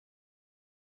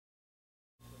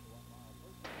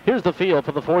Here's the field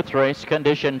for the fourth race.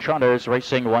 Condition Trotters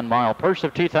racing 1 mile. Purse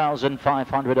of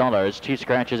 $2,500. 2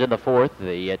 scratches in the fourth.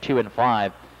 The 2 and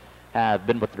 5 have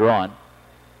been withdrawn.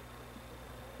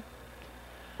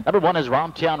 Number 1 is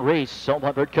Romtown Race. Sold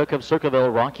 100 Cook of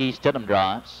Circleville. Rocky Stidham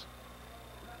drives.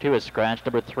 2 is scratched.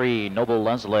 Number 3, Noble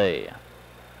Leslie.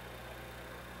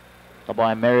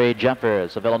 By Mary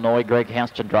Jeffers of Illinois. Greg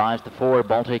Haston drives. The 4,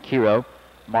 Baltic Hero.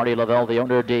 Marty Lavelle, the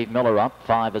owner. Dave Miller up.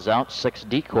 5 is out. 6,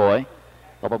 Decoy.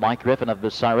 Over Mike Griffin of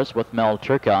Bucyrus with Mel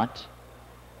Turcotte.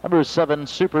 Number 7,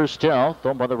 Super Stealth,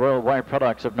 owned by the Royal Wire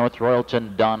Products of North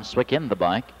Royalton, Don Swick in the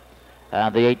bike.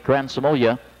 And the 8, Grand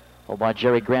Samoa, owned by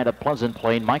Jerry Grant of Pleasant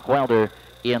Plain, Mike Wilder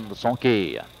in the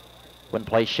sulky. Win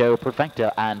Play Show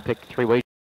Perfecta and pick 3 ways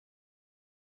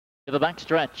to the back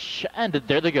stretch, and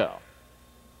there they go.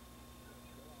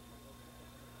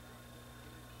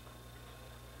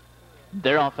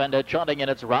 They're off and trotting,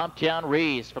 and it's Romtown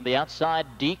Reese from the outside.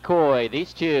 Decoy.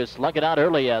 These two slug it out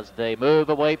early as they move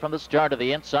away from the start of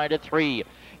the inside at 3.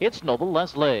 It's Noble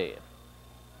Leslie.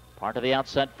 Part of the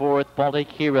outside 4th, Baltic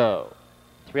Hero.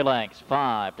 3 lengths,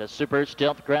 5 to Super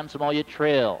Stealth. Grand Samoa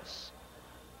trails.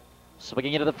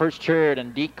 Swinging into the first turn,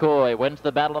 and Decoy wins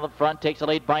the battle on the front, takes a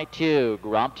lead by 2.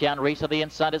 Romtown Reese on the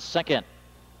inside is 2nd.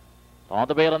 On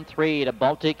the rail in 3 to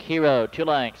Baltic Hero. 2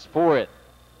 lengths, 4th.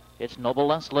 It's Noble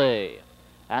Leslie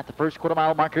at the first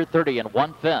quarter-mile marker, 30 and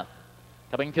 1/5.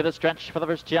 Coming to the stretch for the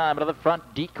first time. To the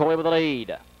front, Decoy with the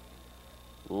lead.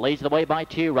 Leads the way by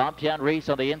 2. Romtown Reese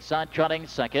on the inside, trotting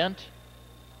 2nd.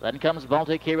 Then comes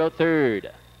Baltic Hero 3rd.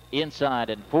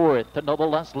 Inside and 4th to Noble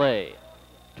Leslie.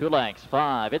 2 lengths,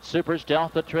 5. It's Super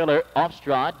Stealth, the trailer off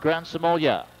stride, Grand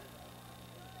Samoa.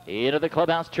 Into the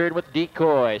clubhouse turn with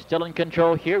Decoy. Still in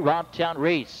control here, Romtown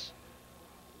Reese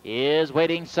is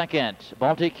waiting 2nd.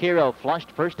 Baltic Hero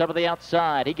flushed first over the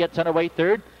outside. He gets underway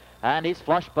 3rd, and he's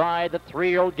flushed by the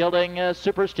 3-year-old gelding.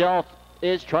 Super Stealth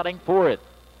is trotting 4th.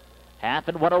 Half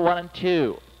and 101 and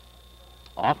 2.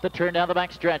 Off the turn down the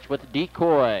back stretch with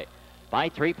Decoy by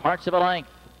 3 parts of a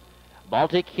length.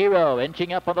 Baltic Hero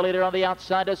inching up on the leader on the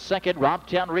outside is 2nd.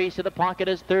 Romtown Reese in the pocket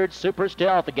is 3rd. Super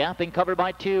Stealth, the gapping covered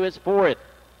by 2, is 4th.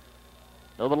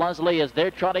 Noble Leslie is there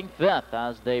trotting 5th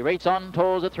as they race on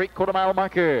towards the 3/4-mile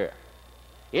marker.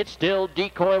 It's still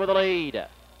Decoy with the lead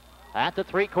at the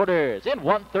 3/4 in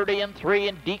 1:30 and 3,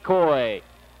 and Decoy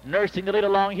nursing the lead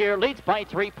along here, leads by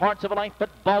 3 parts of a length,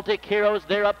 but Baltic Hero is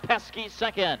there, a pesky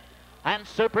 2nd, and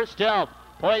Super Stealth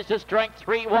poised to strike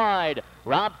 3 wide.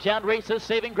 Romtown Reese is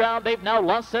saving ground. They've now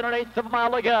less than 1/8 of a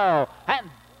mile to go, and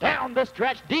down the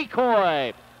stretch,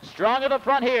 Decoy strong at the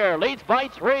front here, leads by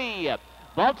 3.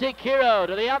 Baltic Hero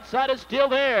to the outside is still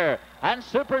there, and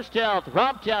Super Stealth,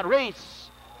 Romtown Reese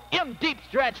in deep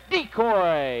stretch,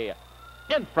 Decoy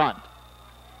in front.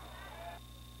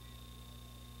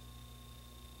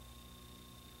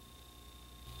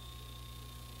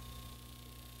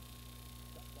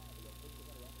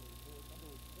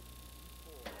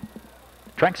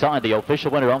 Trackside, the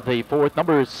official winner of the 4th,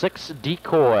 number 6,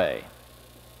 Decoy.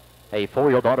 A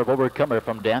 4-year-old daughter of Overcomer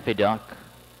from Daffy Duck.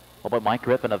 Over Mike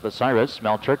Griffin of Bucyrus.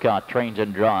 Mel Turcotte trains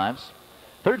and drives.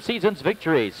 3rd season's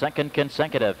victory, 2nd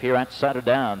consecutive here at Saddle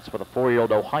Downs for the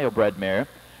 4-year-old Ohio-bred mare.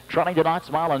 Trotting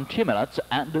tonight's mile in 2 minutes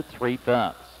and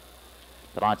 3/5.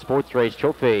 Tonight's 4th race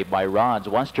trophy by Rod's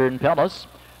Western Palace.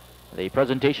 The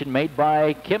presentation made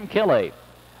by Kim Kelly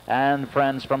and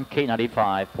friends from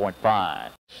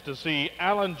K95.5. To see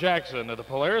Alan Jackson at the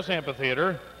Polaris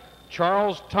Amphitheater,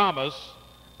 Charles Thomas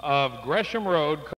of Gresham Road.